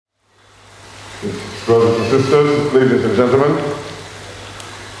Brothers and sisters, ladies and gentlemen,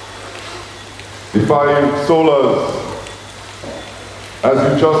 the five solas,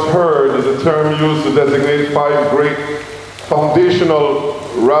 as you just heard, is a term used to designate five great foundational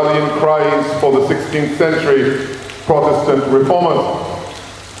rallying cries for the 16th century Protestant reformers.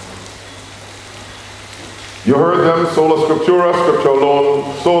 You heard them: sola scriptura, scripture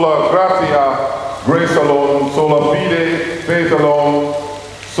alone; sola gratia, grace alone; sola fide, faith alone;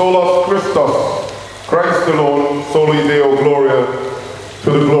 solus Christus, Christ alone; soli Deo gloria,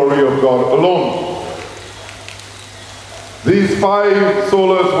 to the glory of God alone. These five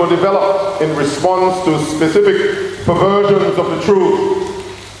solas were developed in response to specific perversions of the truth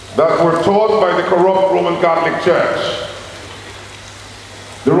that were taught by the corrupt Roman Catholic Church.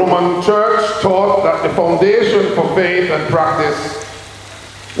 The Roman Church taught that the foundation for faith and practice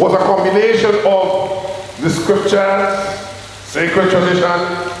was a combination of the scriptures, sacred tradition,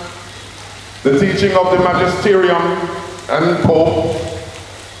 the teaching of the magisterium and pope.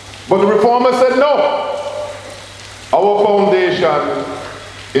 But the reformers said no. Our foundation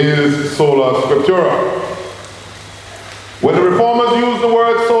is sola scriptura. When the reformers used the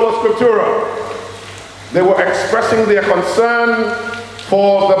word sola scriptura, they were expressing their concern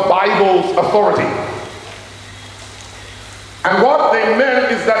for the Bible's authority. And what they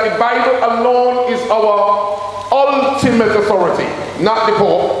meant is that the Bible alone is our ultimate authority, not the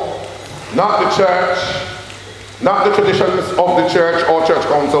Pope, not the church, not the traditions of the church or church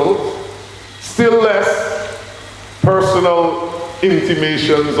councils, still less personal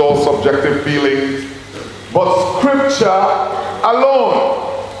intimations or subjective feelings, but scripture alone.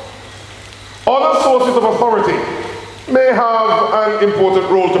 Other sources of authority may have an important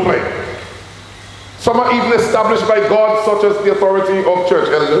role to play. Some are even established by God, such as the authority of church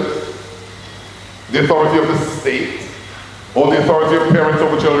elders, the authority of the state, or the authority of parents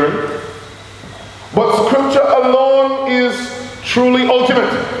over children. But scripture alone is truly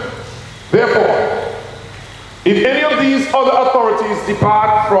ultimate. Therefore, if any of these other authorities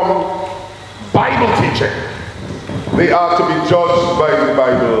depart from Bible teaching, they are to be judged by the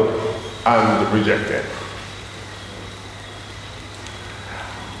Bible and rejected.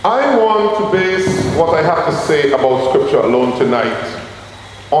 I want to base what I have to say about scripture alone tonight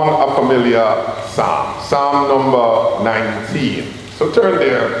on a familiar psalm, Psalm number 19. So turn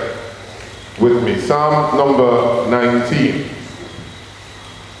there with me, Psalm number 19.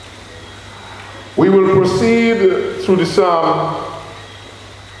 We will proceed through the psalm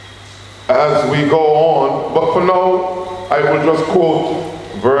as we go on, but for now I will just quote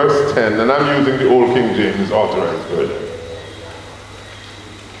verse 10, and I'm using the Old King James Authorized Version.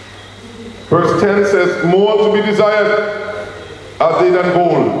 Verse 10 says, "More to be desired are they than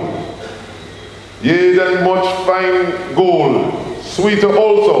gold, yea, than much fine gold, sweeter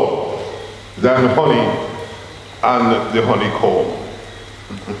also than honey and the honeycomb."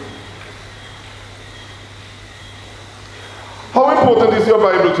 How important is your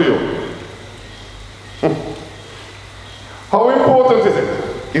Bible to you? How important is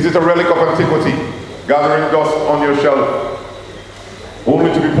it? Is it a relic of antiquity, gathering dust on your shelf,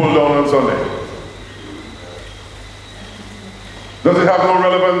 only to be pulled down on Sunday? Does it have no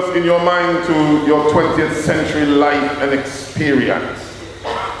relevance in your mind to your 20th century life and experience?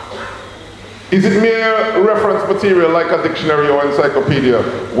 Is it mere reference material like a dictionary or encyclopedia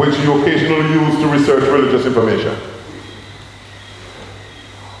which you occasionally use to research religious information?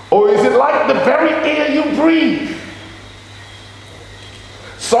 Or is it like the very air you breathe?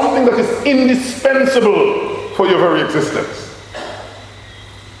 Something that is indispensable for your very existence.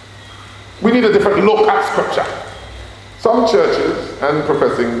 We need a different look at scripture. Some churches and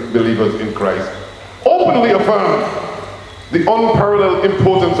professing believers in Christ openly affirm the unparalleled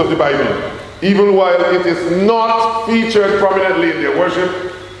importance of the Bible, even while it is not featured prominently in their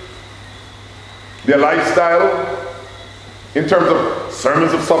worship, their lifestyle, in terms of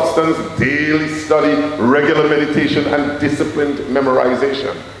sermons of substance, daily study, regular meditation, and disciplined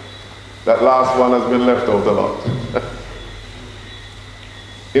memorization. That last one has been left out a lot.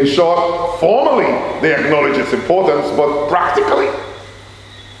 In short, formally they acknowledge its importance, but practically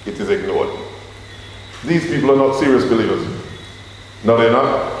it is ignored. These people are not serious believers. No, they're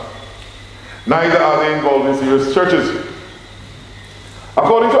not. Neither are they involved in serious churches.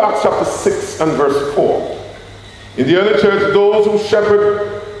 According to Acts chapter 6 and verse 4, in the early church, those who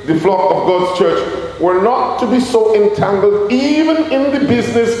shepherd the flock of God's church were not to be so entangled even in the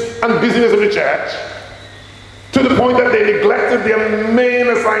business and busyness of the church, to the point that they neglected their main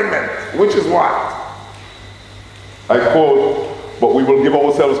assignment, which is what? I quote, "But we will give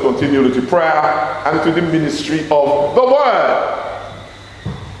ourselves continually to prayer and to the ministry of the word."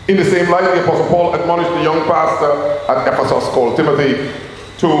 In the same light, the Apostle Paul admonished the young pastor at Ephesus called Timothy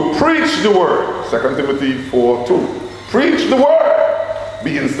to preach the word. 2 Timothy 4:2. Preach the word.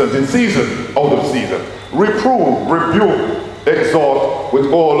 Be instant in season, out of season. Reprove, rebuke, exhort with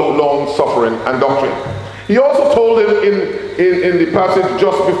all long suffering and doctrine. He also told him in the passage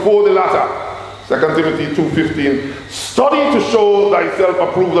just before the latter, 2 Timothy 2:15, study to show thyself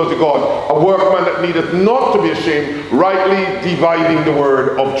approved unto God, a workman that needeth not to be ashamed, rightly dividing the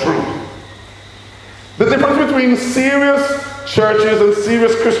word of truth. The difference between serious churches and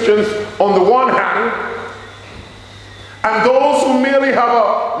serious Christians on the one hand, and those who merely have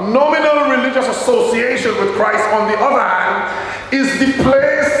a nominal religious association with Christ on the other hand, is the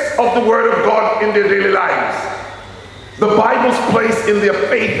place of the Word of God in their daily lives. The Bible's place in their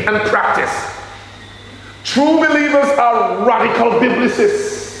faith and practice. True believers are radical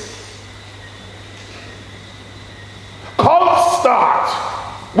biblicists. Cults start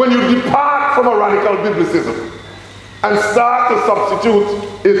when you depart from a radical biblicism and start to substitute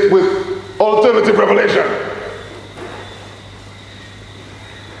it with alternative revelation.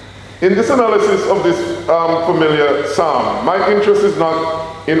 In this analysis of this familiar psalm, my interest is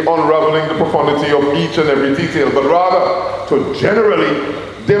not in unraveling the profundity of each and every detail, but rather to generally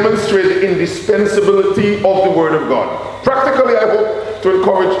demonstrate the indispensability of the Word of God. Practically, I hope to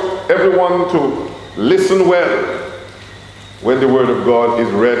encourage everyone to listen well when the Word of God is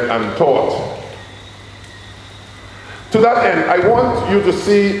read and taught. To that end, I want you to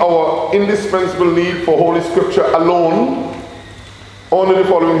see our indispensable need for Holy Scripture alone under the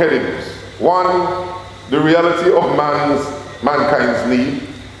following headings. 1, the reality of mankind's need.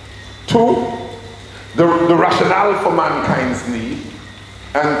 2, the rationale for mankind's need.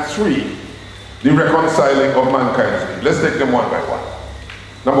 And 3, the reconciling of mankind's need. Let's take them one by one.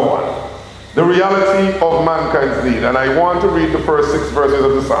 Number 1, the reality of mankind's need. And I want to read the first 6 verses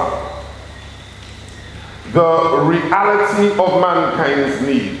of the psalm. The reality of mankind's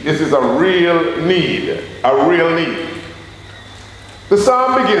need. This is a real need. A real need. The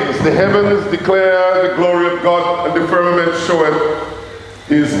psalm begins, the heavens declare the glory of God, and the firmament showeth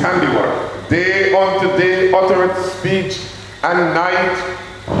his handiwork. Day unto day uttereth speech, and night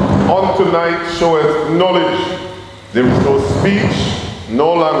unto night showeth knowledge. There is no speech,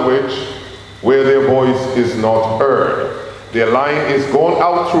 no language, where their voice is not heard. Their line is gone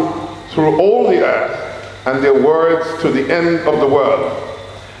out through all the earth, and their words to the end of the world.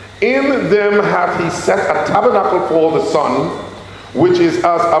 In them hath he set a tabernacle for the sun, which is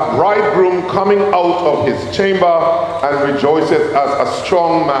as a bridegroom coming out of his chamber, and rejoiceth as a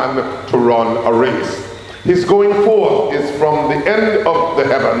strong man to run a race. His going forth is from the end of the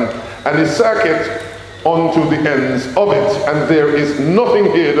heaven, and his circuit unto the ends of it, and there is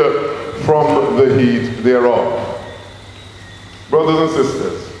nothing hid from the heat thereof. Brothers and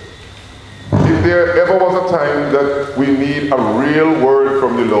sisters, if there ever was a time that we need a real word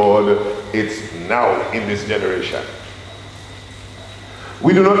from the Lord, it's now in this generation.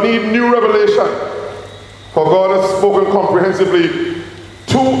 We do not need new revelation, for God has spoken comprehensively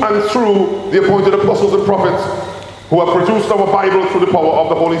to and through the appointed apostles and prophets who have produced our Bible through the power of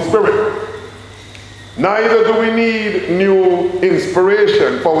the Holy Spirit. Neither do we need new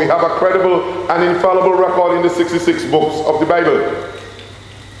inspiration, for we have a credible and infallible record in the 66 books of the Bible.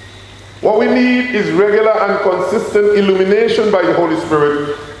 What we need is regular and consistent illumination by the Holy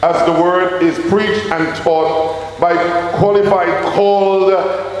Spirit as the word is preached and taught by qualified, called,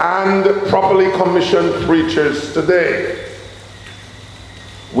 and properly commissioned preachers today.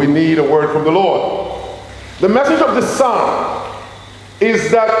 We need a word from the Lord. The message of the psalm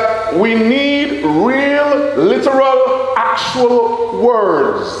is that we need real, literal, actual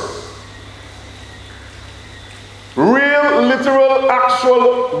words. Real, literal,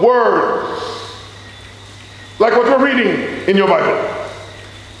 actual words. Like what we're reading in your Bible.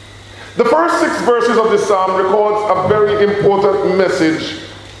 The first 6 verses of this psalm records a very important message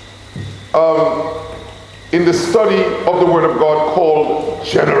in the study of the Word of God called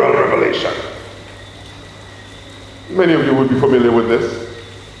general revelation. Many of you would be familiar with this,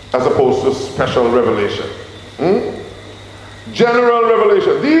 as opposed to special revelation. General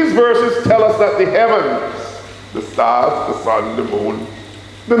revelation. These verses tell us that the heavens, the stars, the sun, the moon,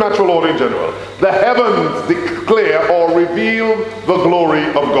 the natural order in general, the heavens declare or reveal the glory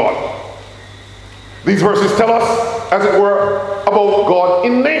of God. These verses tell us, as it were, about God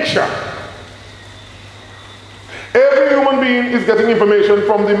in nature. Every human being is getting information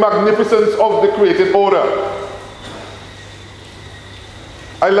from the magnificence of the created order.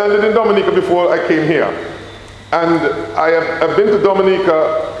 I landed in Dominica before I came here. And I've been to Dominica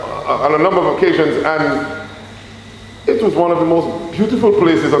on a number of occasions, and It was one of the most beautiful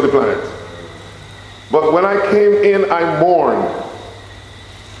places on the planet. But when I came in, I mourned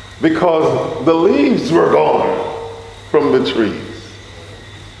because the leaves were gone from the trees.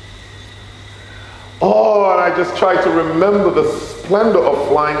 Oh, and I just tried to remember the splendor of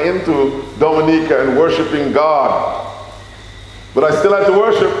flying into Dominica and worshiping God. But I still had to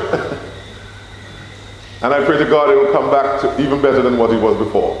worship. And I pray to God it will come back to even better than what it was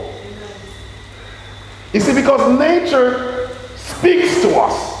before. You see, because nature speaks to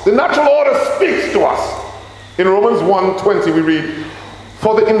us. The natural order speaks to us. In Romans 1:20 we read,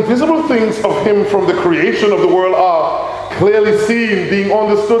 "For the invisible things of him from the creation of the world are clearly seen, being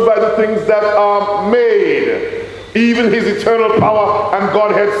understood by the things that are made, even his eternal power and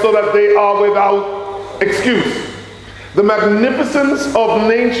Godhead, so that they are without excuse." The magnificence of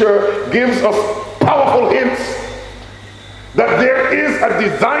nature gives us powerful hints that there is a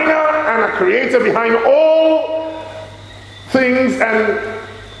designer and a creator behind all things, and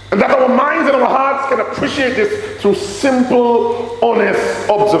that our minds and our hearts can appreciate this through simple, honest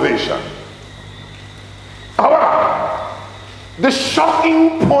observation. However, the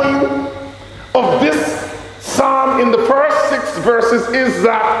shocking point of this psalm in the first 6 verses is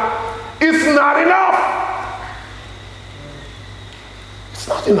that it's not enough. It's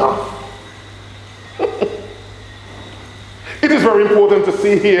not enough. It is very important to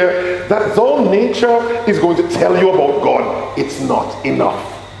see here that though nature is going to tell you about God, it's not enough.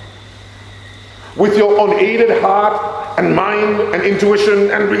 With your unaided heart and mind and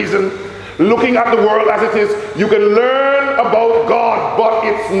intuition and reason, looking at the world as it is, you can learn about God, but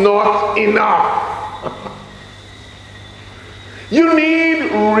it's not enough. You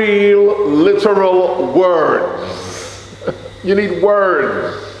need real, literal words. You need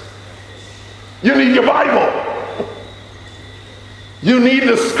words. You need your Bible. You need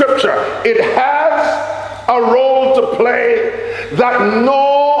the scripture. It has a role to play that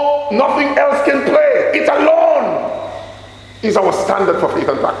nothing else can play. It alone is our standard for faith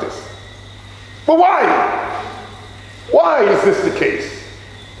and practice. But why? Why is this the case?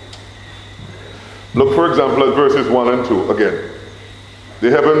 Look, for example, at verses 1 and 2 again. The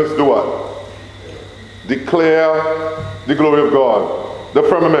heavens do what? Declare the glory of God. The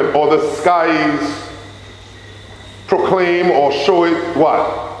firmament or the skies proclaim or show it what?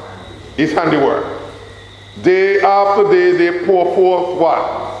 His handiwork. Day after day they pour forth what?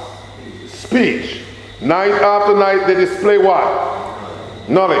 Speech. Night after night they display what?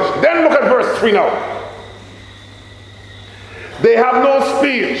 Knowledge. Then look at verse 3 now. They have no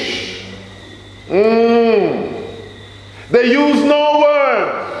speech. They use no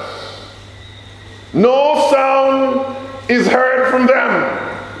words. No sound is heard from them.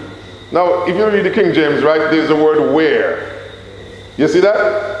 Now, if you read the King James, right, there's the word where. You see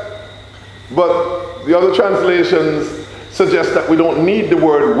that? But the other translations suggest that we don't need the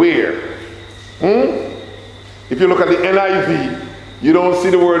word where. If you look at the NIV, you don't see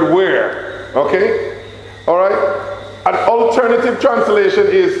the word where. Okay? All right? An alternative translation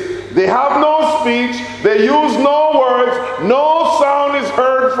is, they have no speech, they use no words, no sound is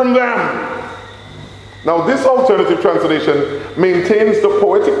heard from them. Now, this alternative translation maintains the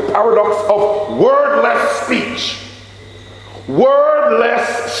poetic paradox of wordless speech.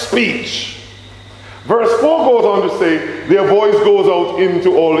 Wordless speech. Verse 4 goes on to say, their voice goes out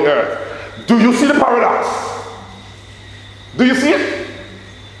into all the earth. Do you see the paradox? Do you see it?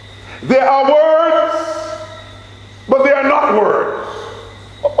 There are words, but they are not words.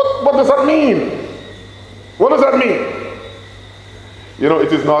 What does that mean? What does that mean? You know,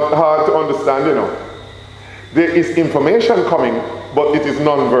 it is not hard to understand, you know. There is information coming, but it is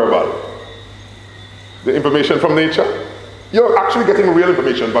non-verbal. The information from nature, you're actually getting real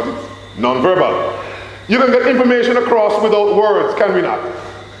information, but it's non-verbal. You can get information across without words, can we not?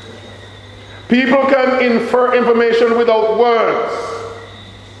 People can infer information without words.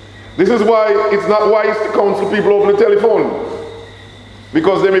 This is why it's not wise to counsel people over the telephone.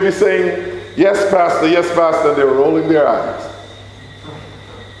 Because they may be saying, yes, pastor, and they're rolling their eyes.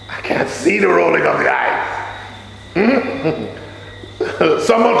 I can't see the rolling of the eyes.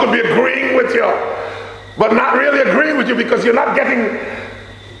 Someone could be agreeing with you, but not really agreeing with you because you're not getting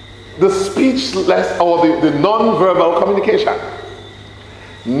the speechless or the non-verbal communication.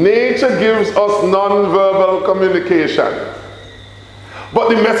 Nature gives us non-verbal communication. But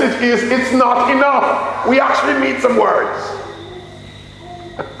the message is, it's not enough. We actually need some words.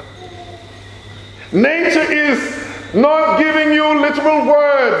 Nature is not giving you literal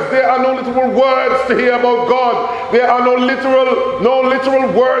words. There are no literal words to hear about God. There are no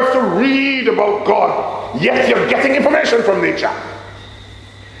literal words to read about God. Yet you're getting information from nature.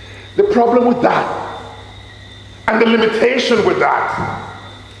 The problem with that, And the limitation with that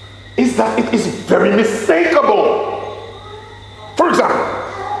is that it is very mistakable. For example,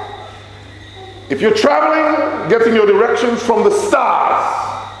 if you're traveling, getting your directions from the stars,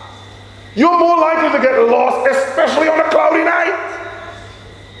 you're more likely to get lost, especially on a cloudy night.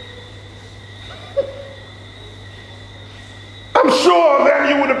 I'm sure then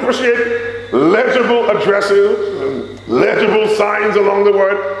you would appreciate legible addresses and legible signs along the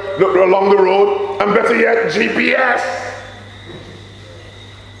road, and better yet, GPS.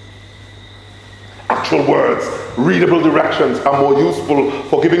 Actual words, readable directions are more useful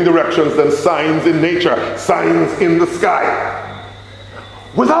for giving directions than signs in nature, signs in the sky.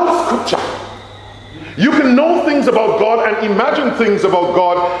 Without scripture, you can know things about God and imagine things about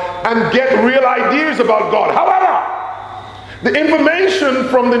God and get real ideas about God. However, the information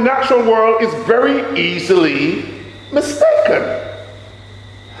from the natural world is very easily mistaken.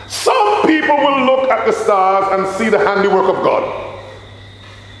 Some people will look at the stars and see the handiwork of God.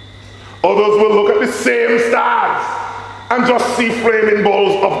 Others will look at the same stars and just see flaming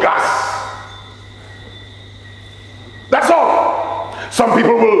balls of gas. That's all. Some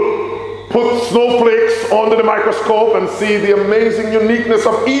people will put snowflakes under the microscope and see the amazing uniqueness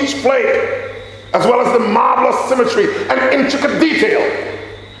of each flake, as well as the marvelous symmetry and intricate detail.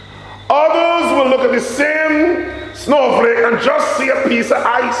 Others will look at the same snowflake and just see a piece of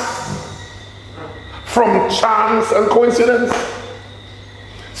ice from chance and coincidence.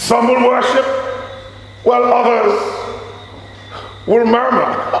 Some will worship, while others will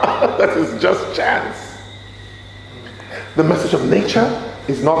murmur. That is just chance. The message of nature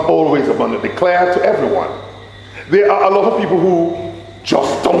is not always abundantly clear to everyone. There are a lot of people who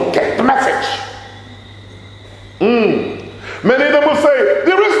just don't get the message. Many of them will say,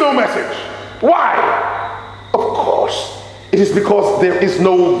 there is no message. Why? Of course, it is because there is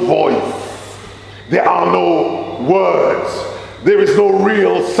no voice. There are no words. There is no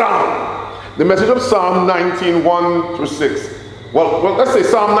real sound. The message of Psalm 19, 1 through 6, well, let's say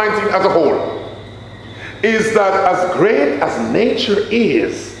Psalm 19 as a whole, is that as great as nature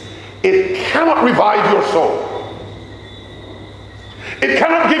is, it cannot revive your soul. It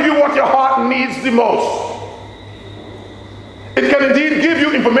cannot give you what your heart needs the most. It can indeed give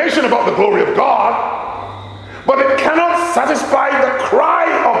you information about the glory of God, but it cannot satisfy the cry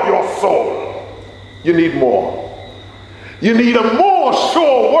of your soul. You need more. You need a more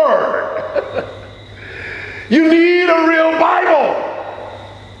sure word. You need a real Bible.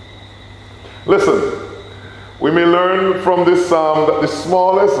 Listen, we may learn from this psalm that the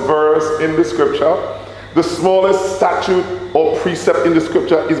smallest verse in the scripture, the smallest statute or precept in the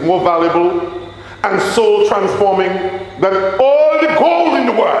scripture is more valuable and soul transforming than all the gold in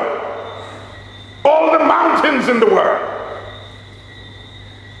the world, all the mountains in the world.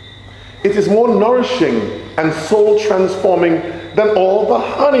 It is more nourishing and soul transforming than all the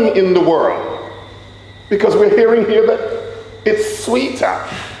honey in the world, because we're hearing here that it's sweeter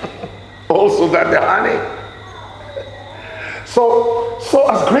also than the honey. So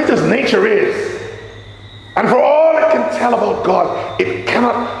as great as nature is, and for all it can tell about God, it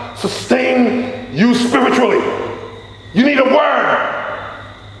cannot sustain you spiritually. You need a word,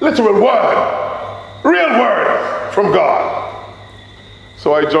 literal word, real word from God.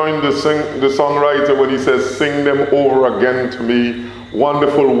 So I joined the songwriter when he says, sing them over again to me,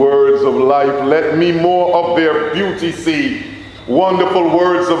 wonderful words of life. Let me more of their beauty see. Wonderful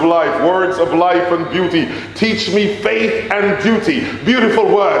words of life and beauty. Teach me faith and duty. Beautiful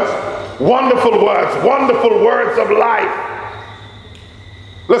words, wonderful words of life.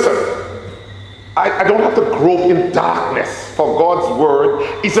 Listen, I don't have to grope in darkness, for God's word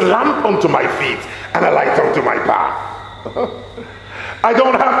is a lamp unto my feet and a light unto my path. I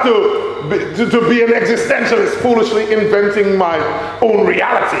don't have to be an existentialist, foolishly inventing my own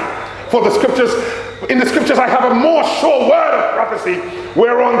reality. For in the scriptures I have a more sure word of prophecy,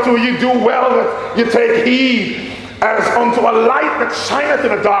 whereunto you do well that you take heed, as unto a light that shineth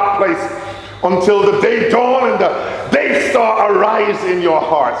in a dark place, until the day dawn and the day star arise in your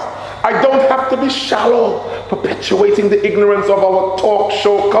hearts. I don't have to be shallow, perpetuating the ignorance of our talk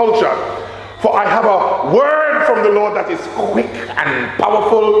show culture. For I have a word from the Lord that is quick and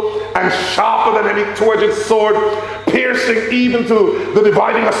powerful and sharper than any two-edged sword, piercing even to the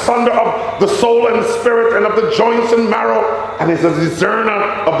dividing asunder of the soul and spirit and of the joints and marrow, and is a discerner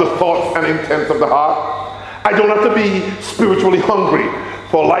of the thoughts and intents of the heart. I don't have to be spiritually hungry,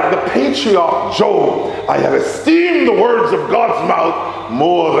 for like the patriarch Job, I have esteemed the words of God's mouth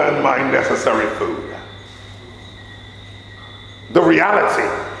more than my necessary food. The reality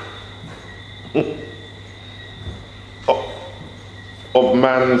of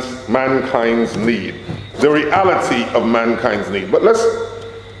mankind's need the reality of mankind's need. But let's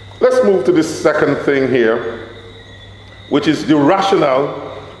move to this second thing here, which is the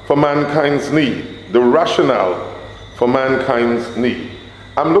rationale for mankind's need. The rationale for mankind's need.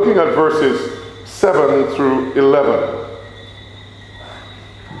 I'm looking at verses 7 through 11.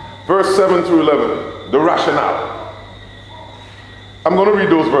 Verse 7 through 11, the rationale. I'm going to read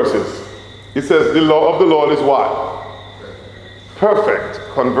those verses. It says, the law of the Lord is what? Perfect,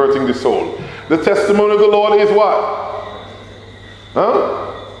 converting the soul. The testimony of the Lord is what?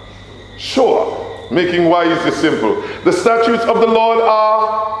 Sure, making wise the simple. The statutes of the Lord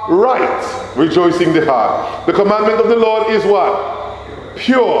are right, rejoicing the heart. The commandment of the Lord is what?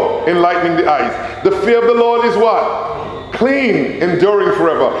 Pure, enlightening the eyes. The fear of the Lord is what? Clean, enduring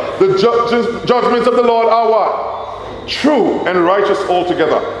forever. The judgments of the Lord are what? True and righteous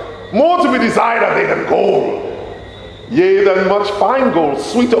altogether. More to be desired are they than gold, yea, than much fine gold,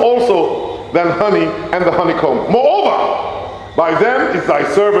 sweeter also than honey and the honeycomb. Moreover, by them is thy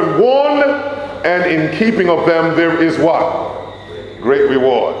servant warned, and in keeping of them there is what? Great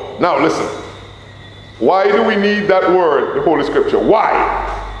reward. Now listen. Why do we need that word, the Holy Scripture? Why?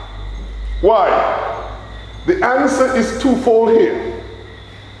 Why? The answer is twofold here.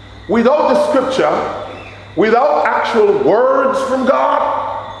 Without the Scripture, without actual words from God,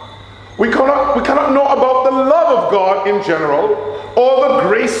 we cannot know about the love of God in general or the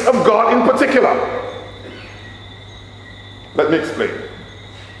grace of God in particular. Let me explain.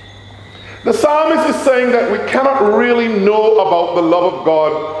 The psalmist is saying that we cannot really know about the love of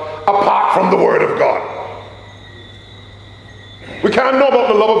God apart from the Word of God. We can't know about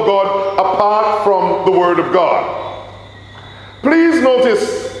the love of God apart from the Word of God. Please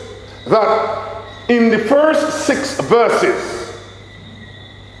notice that in the first 6 verses,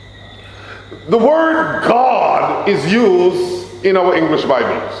 the word God is used in our English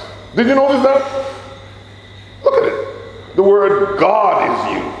Bibles. Did you notice that? Look at it. The word God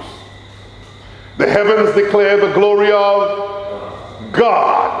is used. The heavens declare the glory of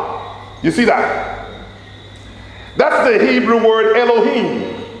God. You see that? That's the Hebrew word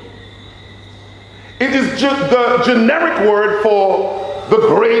Elohim. It is the generic word for the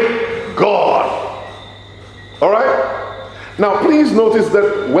great God. All right? Now, please notice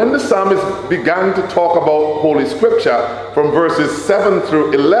that when the psalmist began to talk about Holy Scripture from verses 7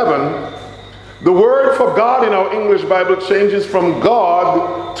 through 11, the word for God in our English Bible changes from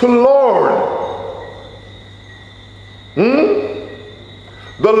God to Lord.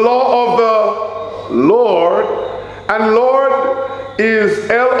 The law of the Lord, and Lord is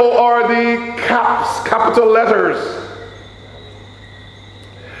L-O-R-D, capital letters.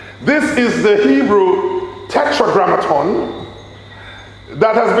 This is the Hebrew tetragrammaton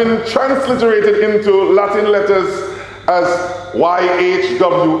that has been transliterated into Latin letters as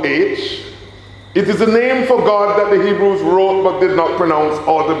YHWH. It is a name for God that the Hebrews wrote but did not pronounce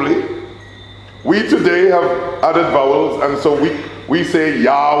audibly. We today have added vowels, and so we say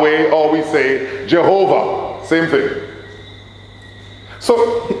Yahweh or we say Jehovah. Same thing.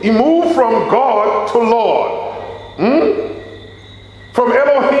 So he moved from God to Lord. From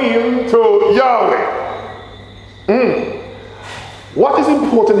Elohim to Yahweh. What is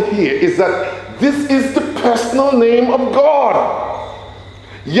important here is that this is the personal name of God.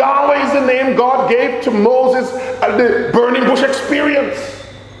 Yahweh is the name God gave to Moses at the burning bush experience.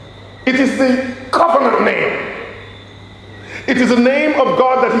 It is the covenant name. It is the name of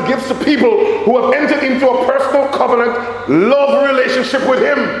God that he gives to people who have entered into a personal covenant, love relationship with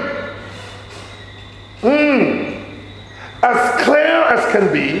him. As clear as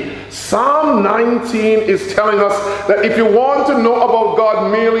can be, Psalm 19 is telling us that if you want to know about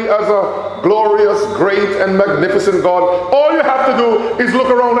God merely as a glorious, great, and magnificent God, all you have to do is look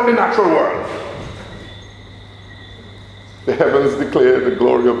around at the natural world. The heavens declare the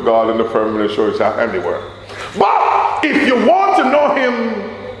glory of God, and the firmament shows his handiwork. But if you want to know him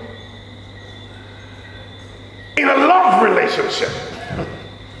in a love relationship,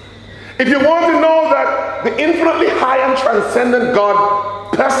 if you want to know that the infinitely high and transcendent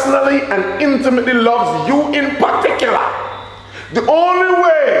God personally and intimately loves you in particular, the only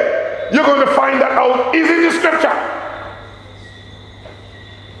way you're going to find that out is in the Scripture.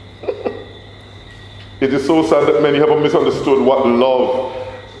 It is so sad that many have misunderstood what love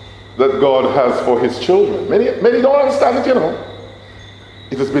that God has for his children. Many don't understand it, you know.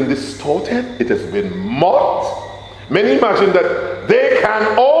 It has been distorted. It has been mocked. Many imagine that they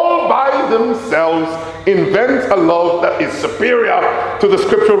can all by themselves invent a love that is superior to the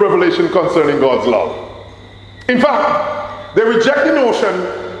scriptural revelation concerning God's love. In fact, they reject the notion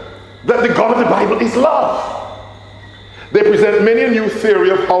that the God of the Bible is love. They present many a new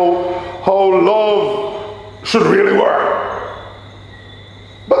theory of how love should really work.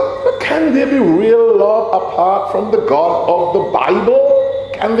 But can there be real love apart from the God of the Bible?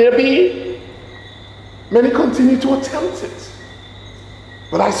 Can there be? Many continue to attempt it.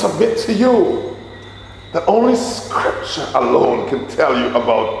 But I submit to you that only Scripture alone can tell you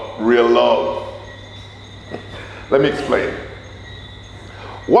about real love. Let me explain.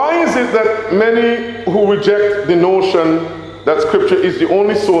 Why is it that many who reject the notion that Scripture is the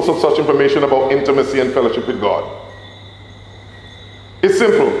only source of such information about intimacy and fellowship with God? It's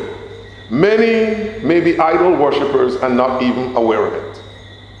simple. Many may be idol worshippers and not even aware of it.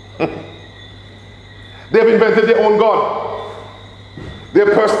 They have invented their own God.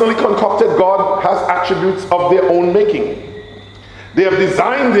 Their personally concocted God has attributes of their own making. They have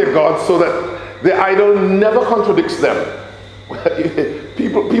designed their God so that the idol never contradicts them.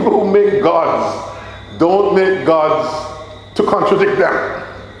 People who make gods don't make gods to contradict them.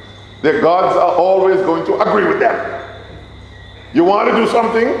 Their gods are always going to agree with them. You want to do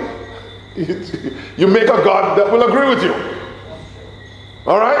something, you make a God that will agree with you.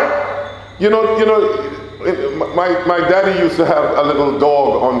 All right? You know, my daddy used to have a little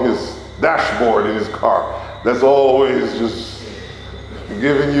dog on his dashboard in his car that's always just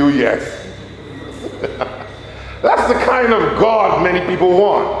giving you yes. That's the kind of God many people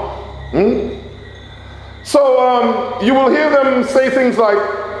want. So you will hear them say things like,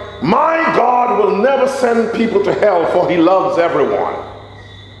 my God will never send people to hell for he loves everyone.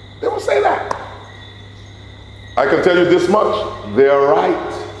 They will say that. I can tell you this much, they're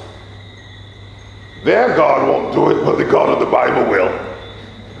right. Their God won't do it, but the God of the Bible will.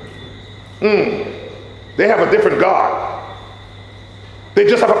 They have a different God. They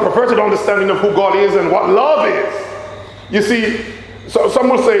just have a perverted understanding of who God is and what love is. You see, so some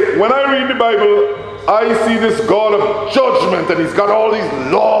will say, when I read the Bible, I see this God of judgment and he's got all these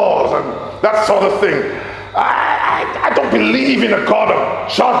laws and that sort of thing. I don't believe in a God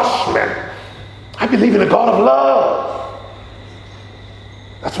of judgment. I believe in a God of love.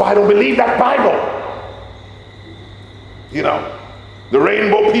 That's why I don't believe that Bible. You know, the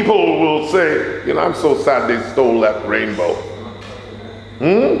rainbow people will say, you know, I'm so sad they stole that rainbow.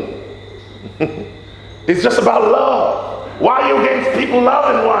 It's just about love. Why are you against people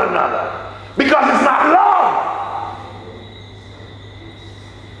loving one another? Because it's not love.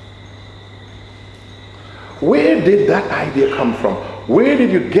 Where did that idea come from? Where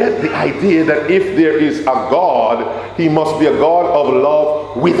did you get the idea that if there is a God, he must be a God of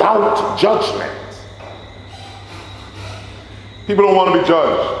love without judgment? People don't want to be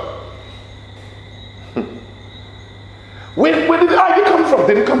judged. Where did the idea come from?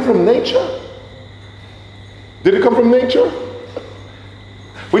 Did it come from nature? Did it come from nature?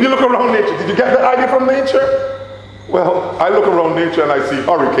 When you look around nature, did you get that idea from nature? Well, I look around nature and I see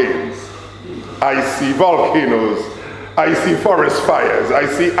hurricanes. I see volcanoes. I see forest fires. I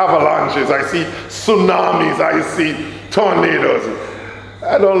see avalanches. I see tsunamis. I see tornadoes.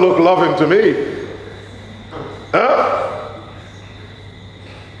 That don't look loving to me. Huh?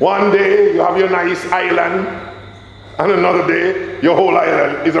 One day you have your nice island, and another day your whole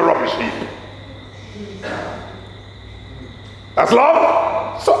island is a rubbish heap. That's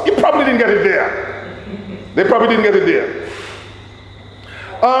love? So you probably didn't get it there. They probably didn't get it there.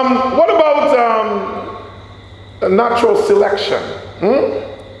 What about natural selection?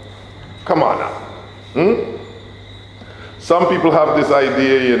 Come on now. Some people have this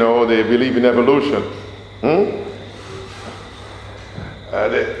idea, you know, they believe in evolution.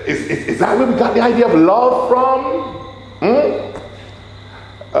 Is that where we got the idea of love from?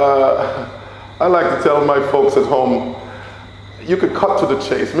 I like to tell my folks at home, you could cut to the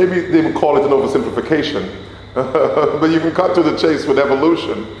chase. Maybe they would call it an oversimplification. But you can cut to the chase with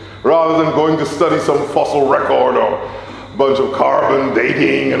evolution rather than going to study some fossil record or a bunch of carbon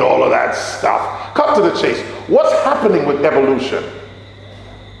dating and all of that stuff. Cut to the chase. What's happening with evolution?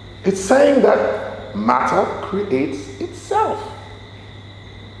 It's saying that matter creates itself.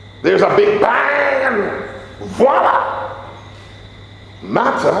 There's a big bang and voila!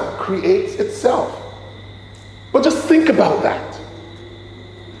 Matter creates itself. But just think about that.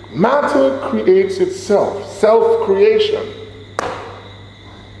 Matter creates itself. Self-creation.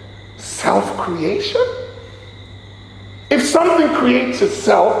 Self-creation? If something creates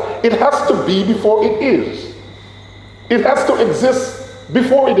itself, it has to be before it is. It has to exist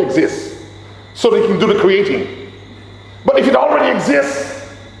before it exists, so that it can do the creating. But if it already exists,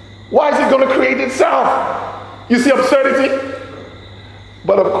 why is it going to create itself? You see absurdity?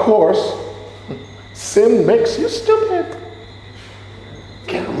 But of course, sin makes you stupid.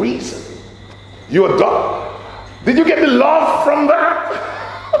 Get reason. You adopt. Did you get the love from that?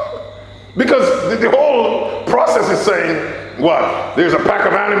 Because the whole process is saying, what? There's a pack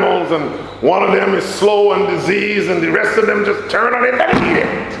of animals and one of them is slow and diseased and the rest of them just turn on it and eat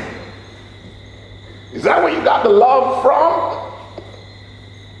it. Is that where you got the love from?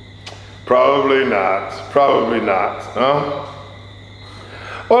 Probably not. Probably not. Huh?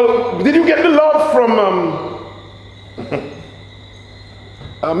 Well, did you get the love from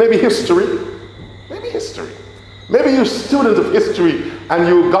maybe history? Maybe history. Maybe you're a student of history and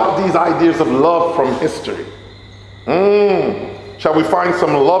you got these ideas of love from history. Shall we find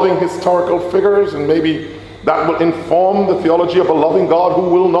some loving historical figures and maybe that will inform the theology of a loving God who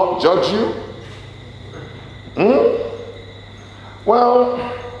will not judge you? Well,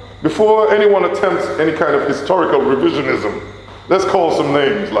 before anyone attempts any kind of historical revisionism, let's call some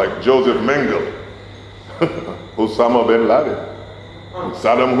names like Joseph Mengele, Osama bin Laden,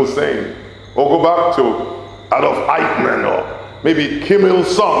 Saddam Hussein, or go back to Adolf Eichmann, or maybe Kim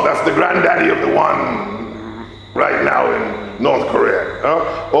Il-sung, that's the granddaddy of the one right now in North Korea,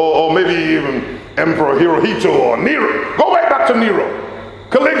 or maybe even Emperor Hirohito or Nero. Go way back to Nero,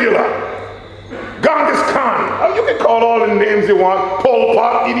 Caligula, Genghis Khan. You can call all the names you want. Pol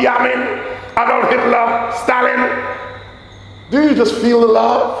Pot, Idi Amin, Adolf Hitler, Stalin. Do you just feel the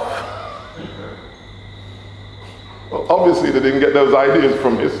love? Well, obviously they didn't get those ideas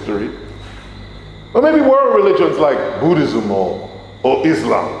from history. Or maybe world religions like Buddhism or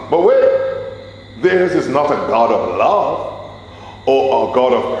Islam. But wait, theirs is not a God of love or a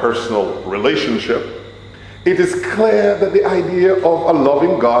God of personal relationship. It is clear that the idea of a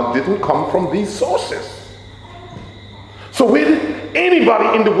loving God didn't come from these sources. So where did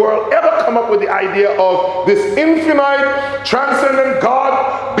anybody in the world ever come up with the idea of this infinite, transcendent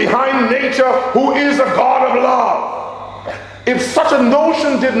God behind nature who is a God of love? If such a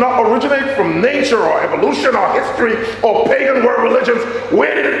notion did not originate from nature or evolution or history or pagan world religions,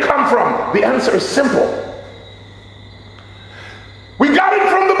 where did it come from? The answer is simple. We got it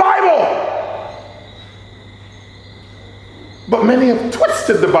from the Bible. But many have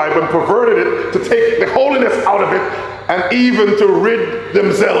twisted the Bible and perverted it to take the holiness out of it and even to rid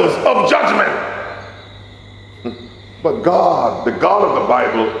themselves of judgment. But God, the God of the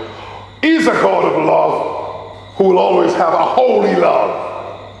Bible, is a God of love who will always have a holy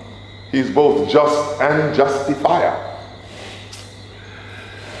love. He's both just and justifier.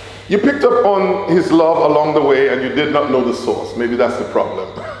 You picked up on his love along the way and you did not know the source. Maybe that's the problem.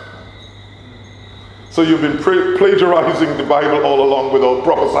 So you've been plagiarizing the Bible all along without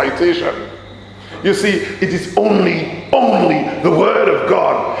proper citation. You see, it is only the Word of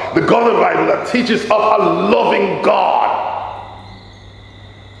God, the God of the Bible, that teaches of a loving God.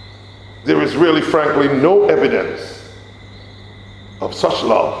 There is really, frankly, no evidence of such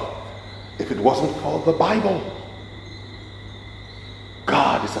love if it wasn't for the Bible.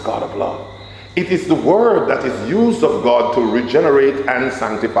 God is a God of love. It is the Word that is used of God to regenerate and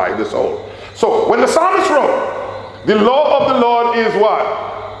sanctify the soul. So, when the psalmist wrote, the law of the Lord is what?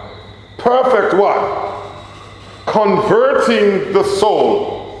 Perfect what? Converting the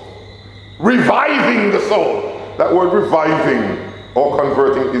soul. Reviving the soul. That word reviving or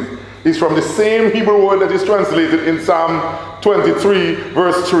converting is from the same Hebrew word that is translated in Psalm 23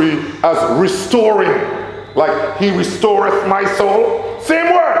 verse 3 as restoring. Like, he restoreth my soul.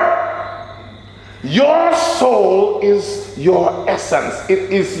 Same word. Your soul is your essence.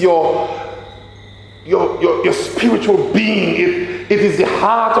 It is your spiritual being. It is the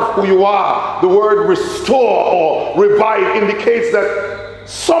heart of who you are. The word restore or revive indicates that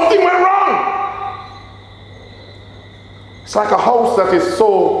something went wrong. It's like a house that is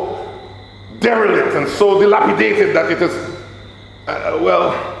so derelict and so dilapidated that it is,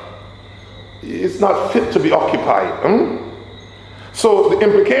 it's not fit to be occupied. So the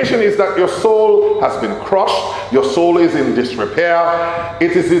implication is that your soul has been crushed. Your soul is in disrepair.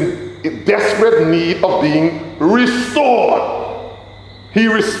 It is in desperate need of being restored. He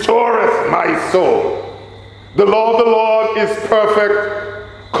restoreth my soul. The law of the Lord is perfect,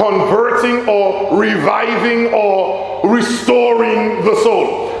 converting or reviving or restoring the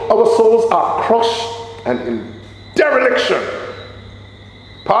soul. Our souls are crushed and in dereliction,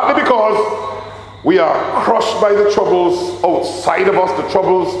 partly because we are crushed by the troubles outside of us, the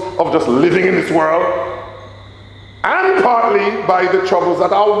troubles of just living in this world, and partly by the troubles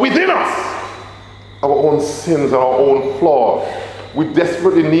that are within us, our own sins and our own flaws. We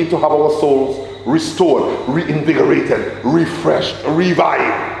desperately need to have our souls restored, reinvigorated, refreshed,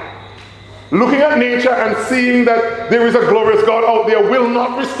 revived. Looking at nature and seeing that there is a glorious God out there will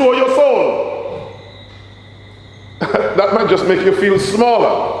not restore your soul. That might just make you feel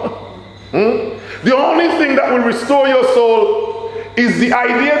smaller. The only thing that will restore your soul is the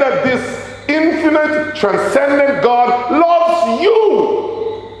idea that this infinite, transcendent God loves you.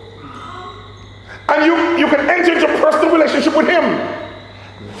 And you can enter into a personal relationship with him.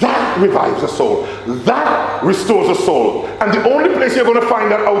 That revives the soul. That restores the soul. And the only place you're going to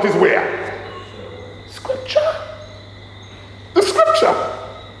find that out is where? Scripture. The scripture.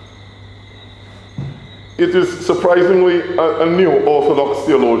 It is surprisingly a new Orthodox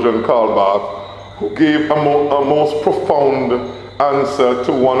theologian, Karl Barth, who gave a most profound answer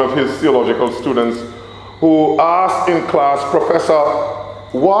to one of his theological students who asked in class, "Professor,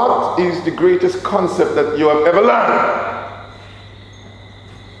 what is the greatest concept that you have ever learned?"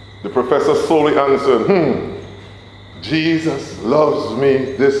 The professor slowly answered, "Jesus loves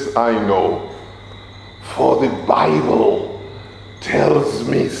me, this I know, for the Bible tells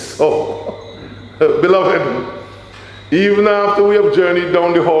me so." Beloved, even after we have journeyed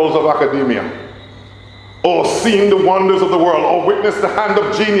down the halls of academia, or seen the wonders of the world, or witnessed the hand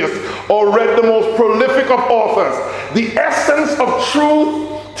of genius, or read the most prolific of authors, the essence of truth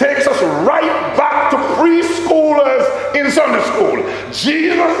takes us right back to preschoolers in Sunday school.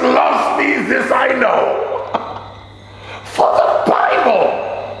 Jesus loves me, this I know, for the Bible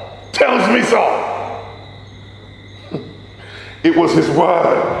tells me so. It was his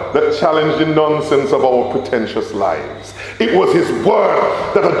word that challenged the nonsense of our pretentious lives. It was his word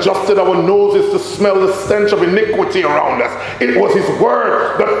that adjusted our noses to smell the stench of iniquity around us. It was his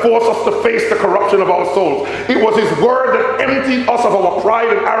word that forced us to face the corruption of our souls. It was his word that emptied us of our pride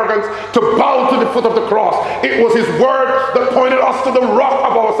and arrogance to bow to the foot of the cross. It was his word that pointed us to the rock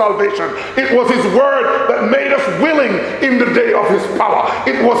of our salvation. It was his word that made us willing in the day of his power.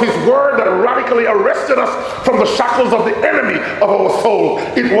 It was his word that radically arrested us from the shackles of the enemy of our soul.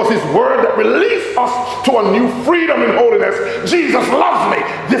 It was his word that released us to a new freedom in holiness. Jesus loves me,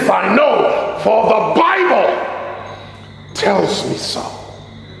 this I know, for the Bible tells me so.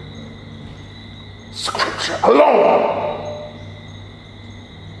 Scripture alone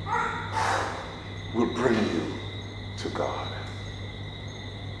will bring you to God.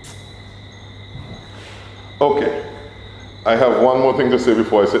 Okay, I have one more thing to say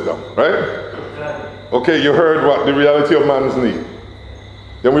before I sit down, right? Okay, you heard what? The reality of man's need.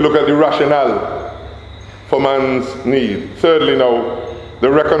 Then we look at the rationale for man's need. Thirdly now, the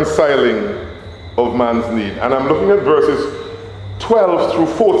reconciling of man's need. And I'm looking at verses 12 through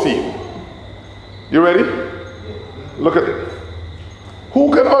 14. You ready? Look at it.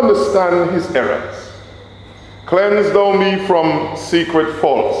 Who can understand his errors? Cleanse thou me from secret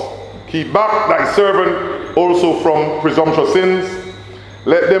faults. Keep back thy servant also from presumptuous sins.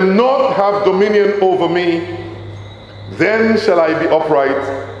 Let them not have dominion over me. Then shall I be upright,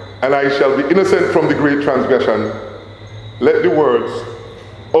 and I shall be innocent from the great transgression. Let the words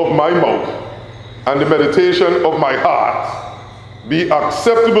of my mouth and the meditation of my heart be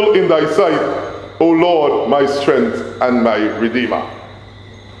acceptable in thy sight, O Lord, my strength and my redeemer.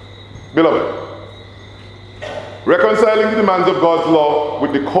 Beloved, reconciling the demands of God's law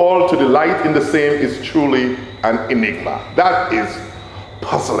with the call to delight in the same is truly an enigma. That is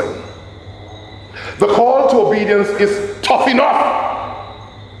puzzling. The call to obedience is tough enough,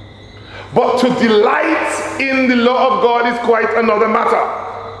 but to delight in the law of God is quite another matter.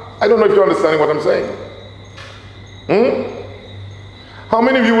 I don't know if you're understanding what I'm saying. How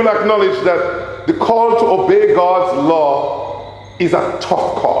many of you will acknowledge that the call to obey God's law is a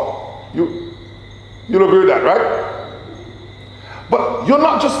tough call? You'll agree with that, right? But you're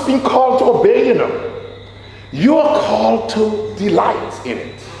not just being called to obey, you know. You're called to delight in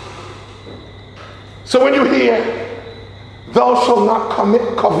it. So when you hear, thou shalt not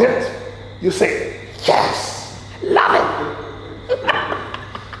covet, you say, yes, love it.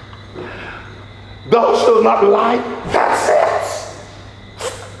 Thou shalt not lie, that's it.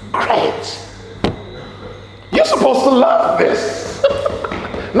 Great. You're supposed to love this.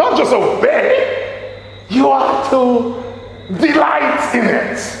 Not just obey, you are to delight in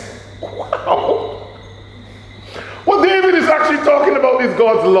it. Wow. What David is actually talking about is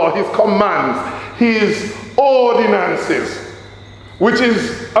God's law, his commands, his ordinances, which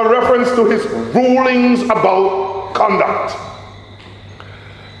is a reference to his rulings about conduct.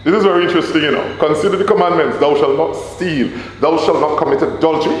 This is very interesting, you know. Consider the commandments. Thou shalt not steal. Thou shalt not commit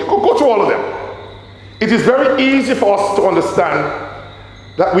adultery. You could go through all of them. It is very easy for us to understand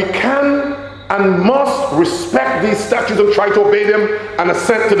that we can and must respect these statutes and try to obey them and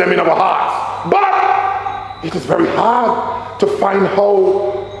assent to them in our hearts. But it is very hard to find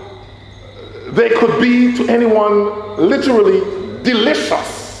how they could be to anyone literally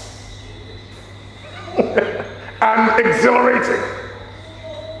delicious and exhilarating.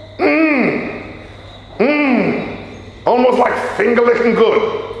 Almost like finger licking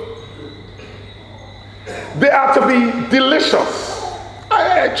good. They are to be delicious.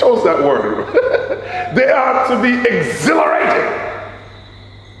 I chose that word. They are to be exhilarating.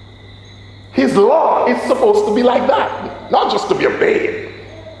 His law is supposed to be like that. Not just to be obeyed,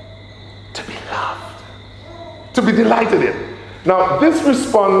 to be loved, to be delighted in. Now, this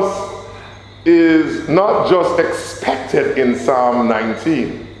response is not just expected in Psalm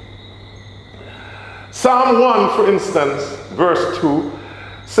 19. Psalm 1, for instance, verse 2,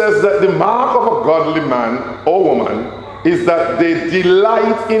 says that the mark of a godly man or woman is that they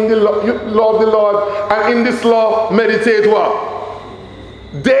delight in the law of the Lord, and in this law meditate what?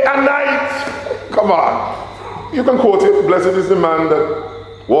 Day and night. Come on. You can quote it. Blessed is the man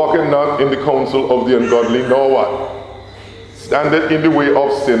that walketh not in the counsel of the ungodly, nor what? Standeth in the way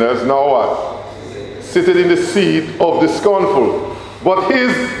of sinners, nor what? Sitteth in the seat of the scornful. But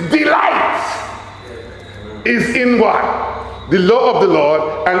his delight is in what? The law of the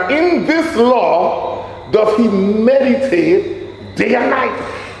Lord, and in this law doth he meditate day and night.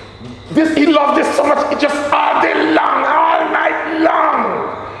 He loved this so much, it just all day long, all night long.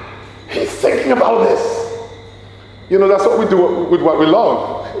 He's thinking about this. You know, that's what we do with what we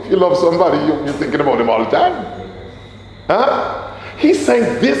love. If you love somebody, you're thinking about them all the time. Huh? He's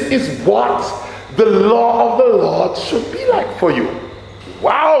saying this is what the law of the Lord should be like for you.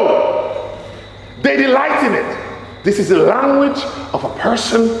 Wow! They delight in it. This is the language of a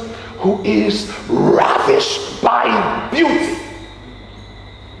person who is ravished by beauty.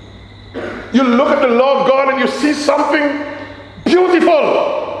 You look at the law of God and you see something beautiful.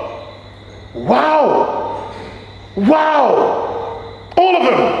 Wow. Wow. All of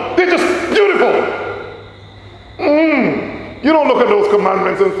them, they're just beautiful. You don't look at those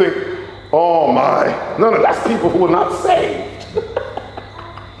commandments and think, oh my. No, that's people who are not saved.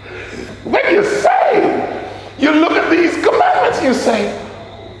 When you're saved, you look at these commandments and you say,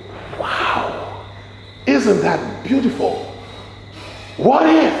 wow, isn't that beautiful? What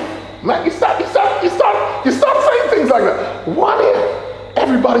if? Man, you start saying things like that. What if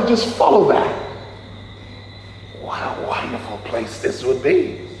everybody just follow that? What a wonderful place this would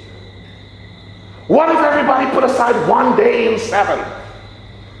be. What if everybody put aside one day in 7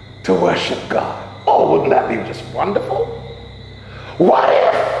 to worship God? Oh, wouldn't that be just wonderful? What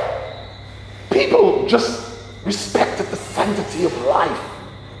if people just respected the sanctity of life?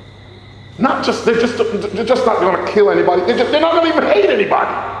 They're just not going to kill anybody. They're not going to even hate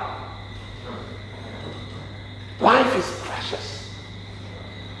anybody. Life is precious.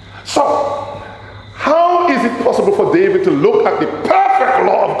 So, how is it possible for David to look at the perfect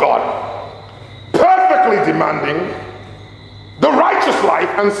law of God, perfectly demanding the righteous life,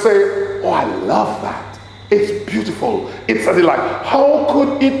 and say, oh, I love that. It's beautiful. It's a delight. How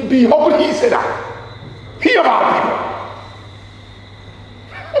could it be? How could he say that? He of all people.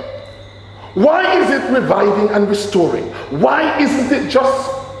 Why is it reviving and restoring? Why isn't it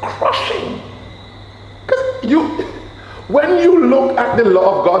just crushing? Because when you look at the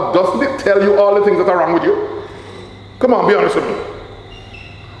law of God, doesn't it tell you all the things that are wrong with you? Come on, be honest with me.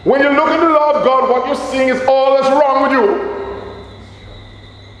 When you look at the law of God, what you're seeing is all that's wrong with you.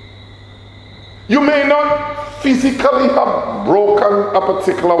 You may not physically have broken a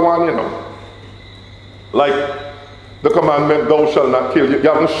particular one, you know. Like the commandment, thou shalt not kill. You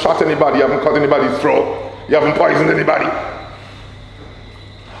haven't shot anybody, you haven't cut anybody's throat, you haven't poisoned anybody.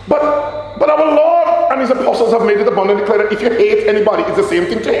 But our Lord and his apostles have made it abundantly clear that if you hate anybody, it's the same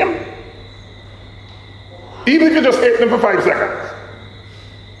thing to him. Even if you just hate them for 5 seconds.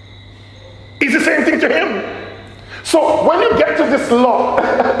 It's the same thing to him. So when you get to this law,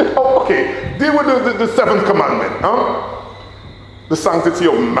 okay, deal with the 7th commandment, huh? The sanctity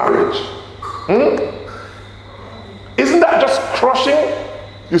of marriage. Isn't that just crushing?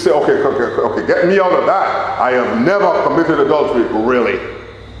 You say, okay, get me out of that. I have never committed adultery, really.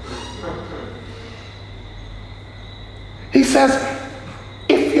 He says,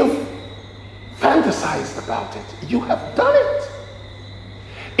 if you've fantasized about it, you have done it.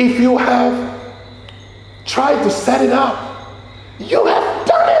 If you have tried to set it up, you have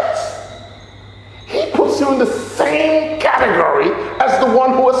done it. He puts you in the same category as the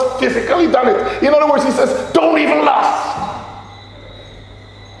one who has physically done it. In other words, he says, don't even lust.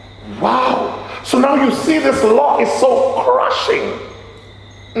 Wow. So now you see this law is so crushing.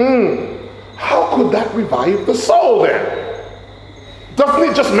 How could that revive the soul then? Doesn't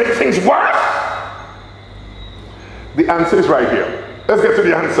it just make things worse? The answer is right here. Let's get to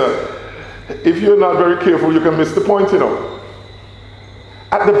the answer. If you're not very careful, you can miss the point, you know.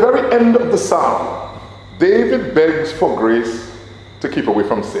 At the very end of the psalm, David begs for grace to keep away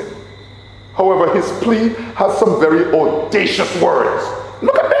from sin. However, his plea has some very audacious words.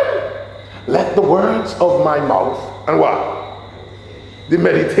 Look at them. Let the words of my mouth and what? The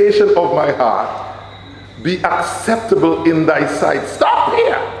meditation of my heart be acceptable in thy sight. Stop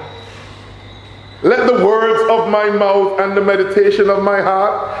here. Let the words of my mouth and the meditation of my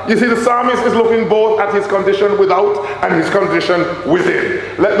heart. You see, the psalmist is looking both at his condition without and his condition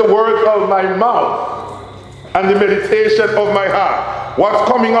within. Let the words of my mouth and the meditation of my heart, what's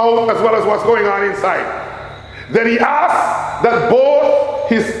coming out as well as what's going on inside. Then he asks that both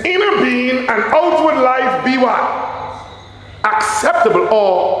his inner being and outward life be what? Acceptable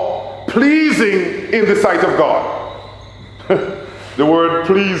or pleasing in the sight of God. The word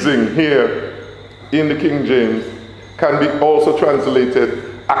pleasing here in the King James can be also translated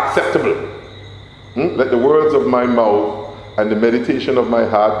acceptable. Let the words of my mouth and the meditation of my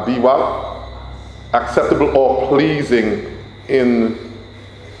heart be what? Acceptable or pleasing in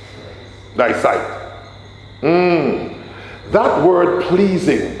thy sight. That word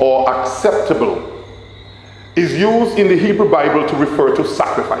pleasing or acceptable is used in the Hebrew Bible to refer to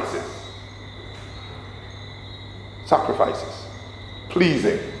sacrifices. Sacrifices.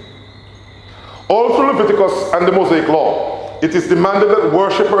 Pleasing. All through Leviticus and the Mosaic Law, it is demanded that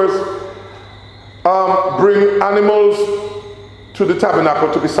worshippers bring animals to the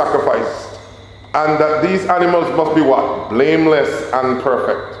tabernacle to be sacrificed, and that these animals must be what? Blameless and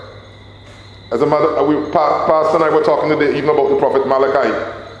perfect. As a matter, Pastor and I were talking today even about the prophet Malachi,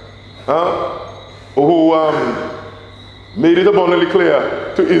 who made it abundantly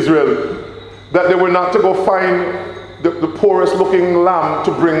clear to Israel that they were not to go find the poorest looking lamb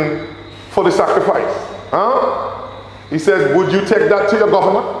to bring for the sacrifice. He says, would you take that to your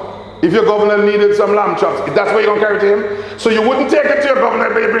governor? If your governor needed some lamb chops, that's what you're going to carry to him? So you wouldn't take it to your governor,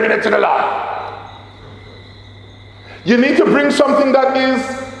 but you're bringing it to the Lord. You need to bring something that is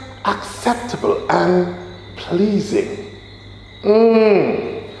acceptable and pleasing.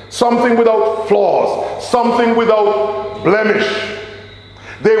 Something without flaws, something without blemish.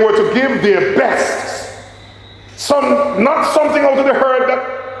 They were to give their best. Not something out of the herd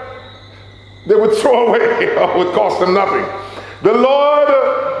that they would throw away or would cost them nothing. The Lord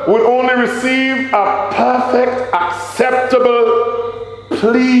would only receive a perfect, acceptable,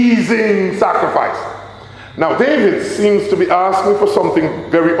 pleasing sacrifice. Now David seems to be asking for something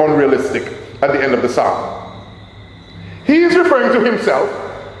very unrealistic at the end of the psalm. He is referring to himself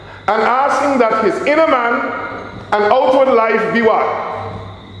and asking that his inner man and outward life be what?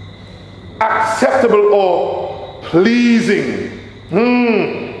 Acceptable or pleasing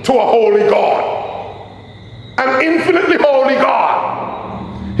to a holy God. An infinitely holy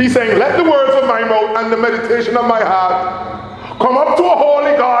God. He's saying, let the words of my mouth and the meditation of my heart come up to a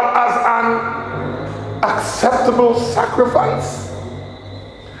holy God as an acceptable sacrifice.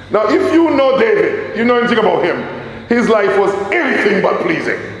 Now, if you know David, you know anything about him, his life was anything but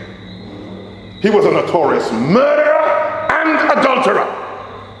pleasing. He was a notorious murderer and adulterer.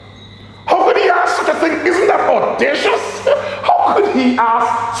 How could he ask such a thing? Isn't that audacious? How could he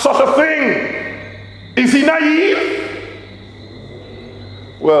ask such a thing? Is he naive?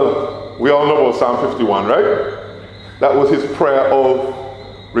 Well, we all know about Psalm 51, right? That was his prayer of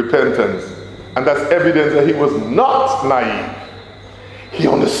repentance. And that's evidence that he was not naive. He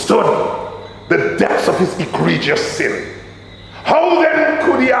understood the depths of his egregious sin. How then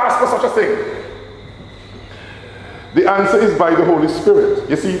could he ask for such a thing? The answer is by the Holy Spirit.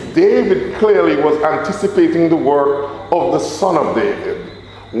 You see, David clearly was anticipating the work of the son of David,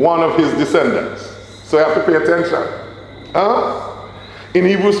 one of his descendants. So you have to pay attention. In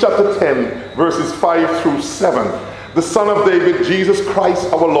Hebrews chapter 10, verses 5 through 7, the son of David, Jesus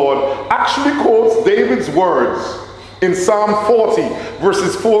Christ our Lord, actually quotes David's words in Psalm 40,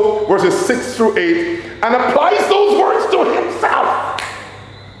 verses 6 through 8, and applies those words to himself.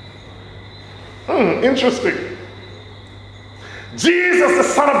 Interesting. Jesus, the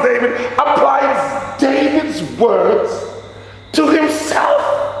son of David, applies David's words to himself.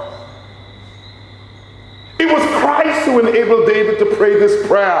 It was Christ who enabled David to pray this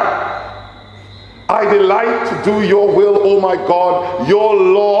prayer. I delight to do your will, O my God. Your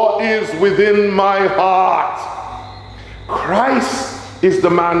law is within my heart. Christ is the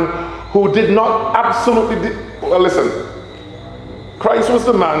man who did not absolutely... listen. Christ was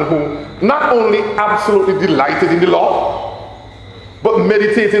the man who not only absolutely delighted in the law, but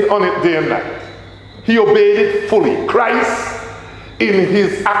meditated on it day and night. He obeyed it fully. Christ, in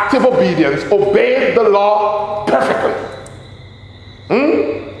his active obedience, obeyed the law perfectly.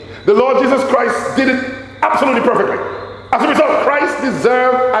 The Lord Jesus Christ did it absolutely perfectly. As a result, Christ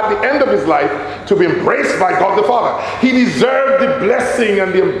deserved at the end of his life to be embraced by God the Father. He deserved the blessing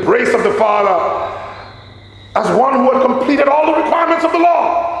and the embrace of the Father as one who had completed all the requirements of the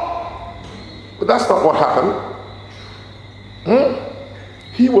law. that's not what happened.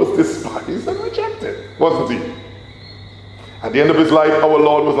 He was despised and rejected, wasn't he? At the end of his life, our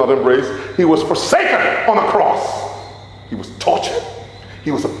Lord was not embraced. He was forsaken on a cross. He was tortured.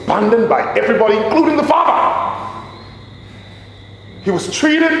 He was abandoned by everybody, including the Father. He was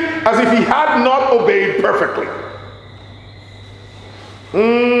treated as if he had not obeyed perfectly.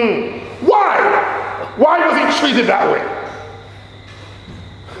 Why? Why was he treated that way?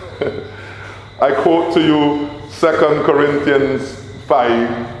 I quote to you 2 Corinthians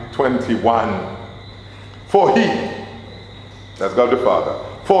 5:21. For he, that's God the Father,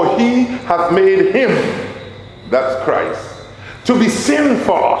 for he hath made him, that's Christ, to be sin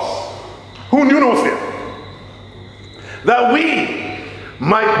for us, who knew no sin, that we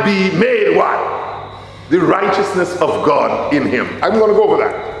might be made what? The righteousness of God in him. I'm going to go over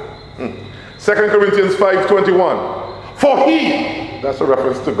that. 2 Corinthians 5:21. For he, that's a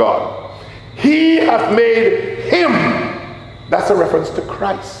reference to God, he hath made him, that's a reference to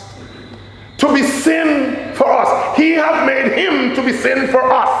Christ, to be sin for us. He hath made him to be sin for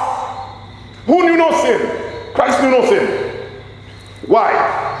us. Who knew no sin? Christ knew no sin. Why?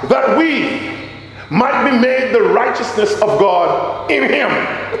 That we might be made the righteousness of God in him.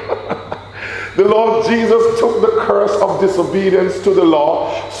 The Lord Jesus took the curse of disobedience to the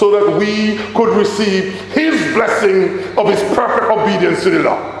law so that we could receive his blessing of his perfect obedience to the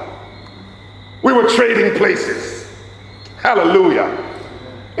law. We were trading places. Hallelujah.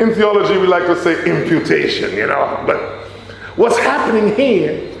 In theology, we like to say imputation, but what's happening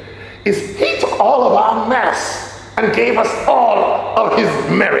here is he took all of our mess and gave us all of his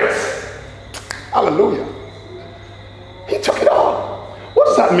merits. Hallelujah. He took it all. What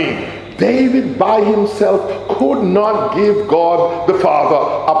does that mean? David by himself could not give God the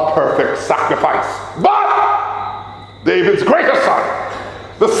Father a perfect sacrifice. But David's greater son,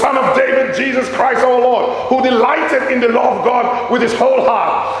 the Son of David, Jesus Christ our Lord, who delighted in the law of God with his whole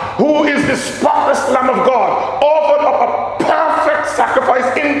heart, who is the spotless Lamb of God, offered up a perfect sacrifice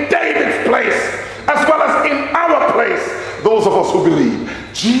in David's place, as well as in our place, those of us who believe.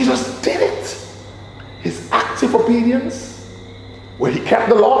 Jesus did it. His active obedience, where he kept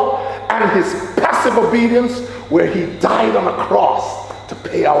the law, and his passive obedience, where he died on a cross to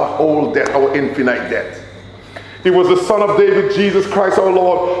pay our whole debt, our infinite debt. He was the Son of David, Jesus Christ our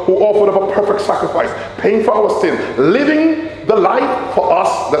Lord, who offered up a perfect sacrifice, paying for our sin, living the life for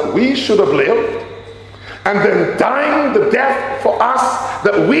us that we should have lived, and then dying the death for us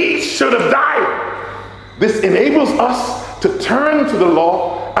that we should have died. This enables us to turn to the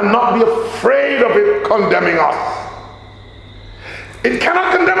law and not be afraid of it condemning us. It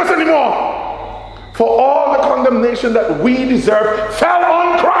cannot condemn us anymore, for all the condemnation that we deserve fell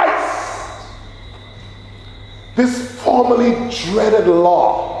on Christ. This formerly dreaded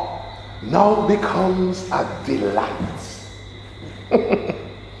law now becomes a delight.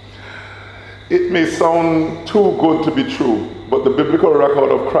 It may sound too good to be true, but the biblical record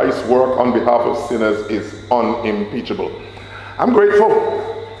of Christ's work on behalf of sinners is unimpeachable. I'm grateful.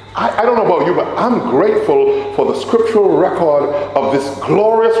 I don't know about you, but I'm grateful for the scriptural record of this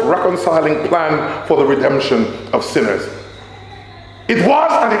glorious reconciling plan for the redemption of sinners. It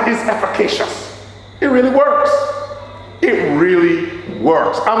was and it is efficacious. It really works. It really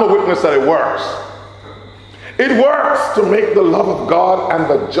works. I'm a witness that it works. It works to make the love of God and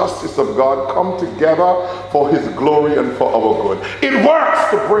the justice of God come together for his glory and for our good. It works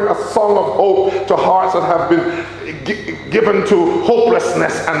to bring a song of hope to hearts that have been given to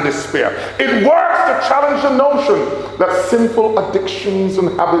hopelessness and despair. It works to challenge the notion that sinful addictions and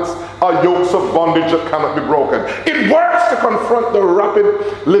habits are yokes of bondage that cannot be broken. It works to confront the rapid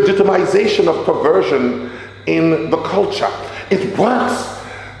legitimization of perversion in the culture. It works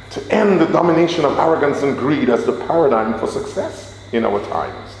to end the domination of arrogance and greed as the paradigm for success in our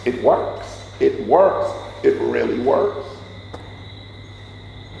times. It works. It works. It really works.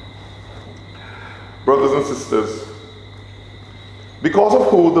 Brothers and sisters, because of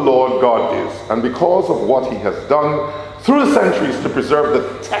who the Lord God is, and because of what he has done through the centuries to preserve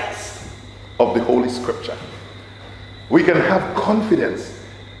the text of the Holy Scripture, we can have confidence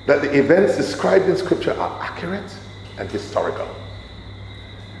that the events described in Scripture are accurate and historical.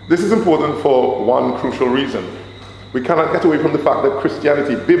 This is important for one crucial reason. We cannot get away from the fact that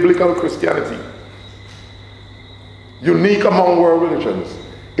Christianity, biblical Christianity, unique among world religions,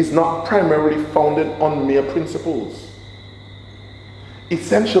 is not primarily founded on mere principles.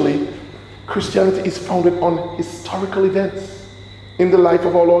 Essentially, Christianity is founded on historical events in the life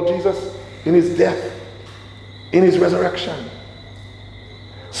of our Lord Jesus, in his death, in his resurrection.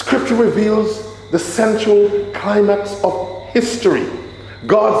 Scripture reveals the central climax of history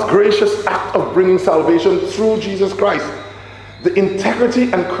God's gracious act of bringing salvation through Jesus Christ. The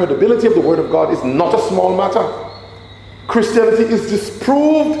integrity and credibility of the Word of God is not a small matter. Christianity is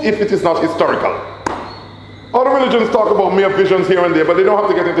disproved if it is not historical. Other religions talk about mere visions here and there, but they don't have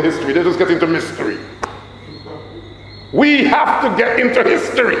to get into history. They just get into mystery. We have to get into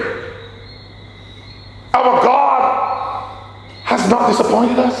history. Our God has not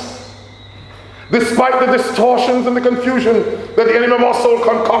disappointed us. Despite the distortions and the confusion that the enemy of our soul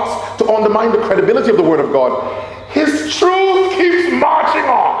concocts to undermine the credibility of the Word of God, His truth keeps marching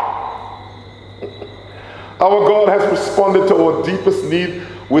on. Our God has responded to our deepest need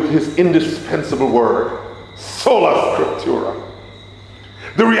with His indispensable Word, Sola Scriptura.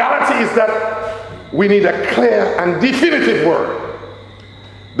 The reality is that we need a clear and definitive Word.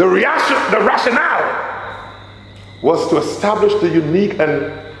 The rationale was to establish the unique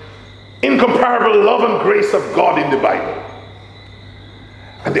and incomparable love and grace of God in the Bible.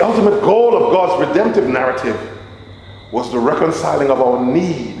 And the ultimate goal of God's redemptive narrative was the reconciling of our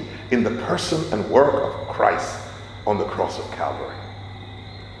need in the person and work of Christ on the cross of Calvary.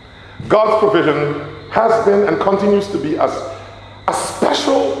 God's provision has been and continues to be as a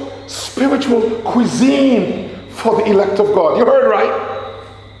special spiritual cuisine for the elect of God. You heard right?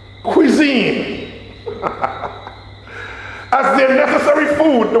 Cuisine. As their necessary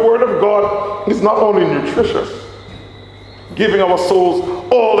food, the Word of God is not only nutritious, giving our souls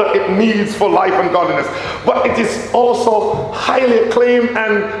all that it needs for life and godliness, but it is also highly acclaimed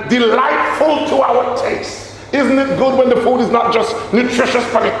and delightful to our taste. Isn't it good when the food is not just nutritious,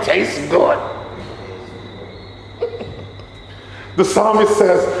 but it tastes good? The psalmist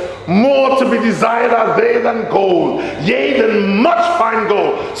says, more to be desired are they than gold, yea, than much fine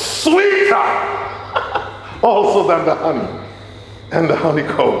gold, sweeter also than the honey and the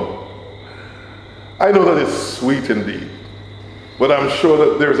honeycomb. I know that it's sweet indeed, but I'm sure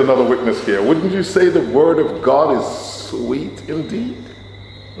that there's another witness here. Wouldn't you say the Word of God is sweet indeed?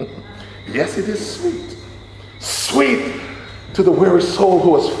 Yes, it is sweet. Sweet to the weary soul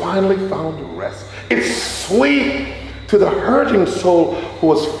who has finally found rest. It's sweet to the hurting soul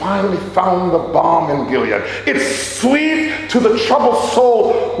who has finally found the balm in Gilead. It's sweet to the troubled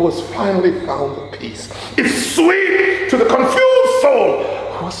soul who has finally found peace. It's sweet to the confused soul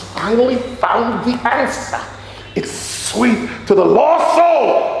who has finally found the answer. It's sweet to the lost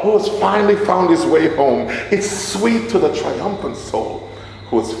soul who has finally found his way home. It's sweet to the triumphant soul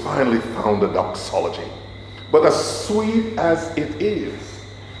who has finally found the doxology. But as sweet as it is,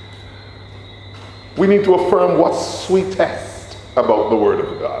 we need to affirm what's sweetest about the Word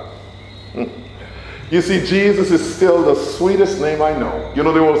of God. You see, Jesus is still the sweetest name I know. You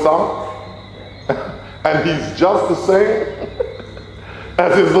know the old song? And He's just the same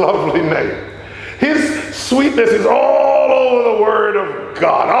as His lovely name. His sweetness is all over the Word of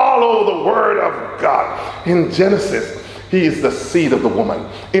God, all over the Word of God. In Genesis, He is the seed of the woman.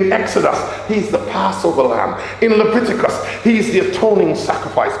 In Exodus, He's the Passover lamb. In Leviticus, He's the atoning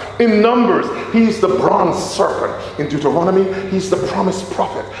sacrifice. In Numbers, He's the bronze serpent. In Deuteronomy, He's the promised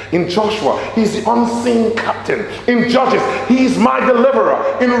prophet. In Joshua, He's the unseen captain. In Judges, He's my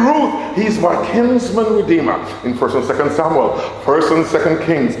deliverer. In Ruth, He's my kinsman redeemer. In 1st and 2nd Samuel, 1st and 2nd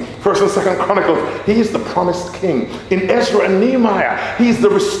Kings, 1st and 2nd Chronicles, He's the promised king. In Ezra and Nehemiah, He's the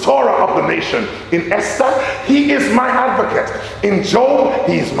restorer of the nation. In Esther, He is my advocate. In Job,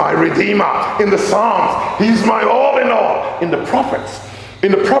 He's my redeemer. In the Psalms, He's my all in all. In the prophets,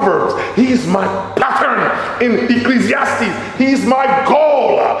 in the Proverbs, He's my pattern. In Ecclesiastes, He's my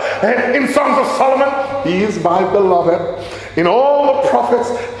goal. And in Songs of Solomon, He is my beloved. In all the prophets,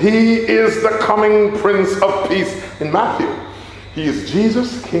 He is the coming Prince of Peace. In Matthew, He is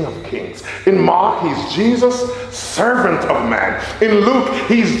Jesus, King of Kings. In Mark, He's Jesus, servant of man. In Luke,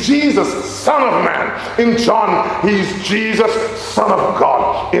 He's Jesus, Son of man. In John, He's Jesus, Son of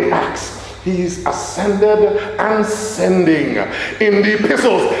God. In Acts, He's ascended and sending. In the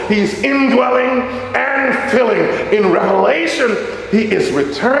epistles, He's indwelling and filling. In Revelation, He is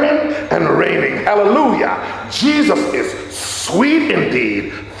returning and reigning. Hallelujah. Jesus is sweet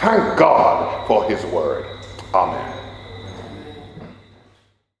indeed. Thank God for His word. Amen.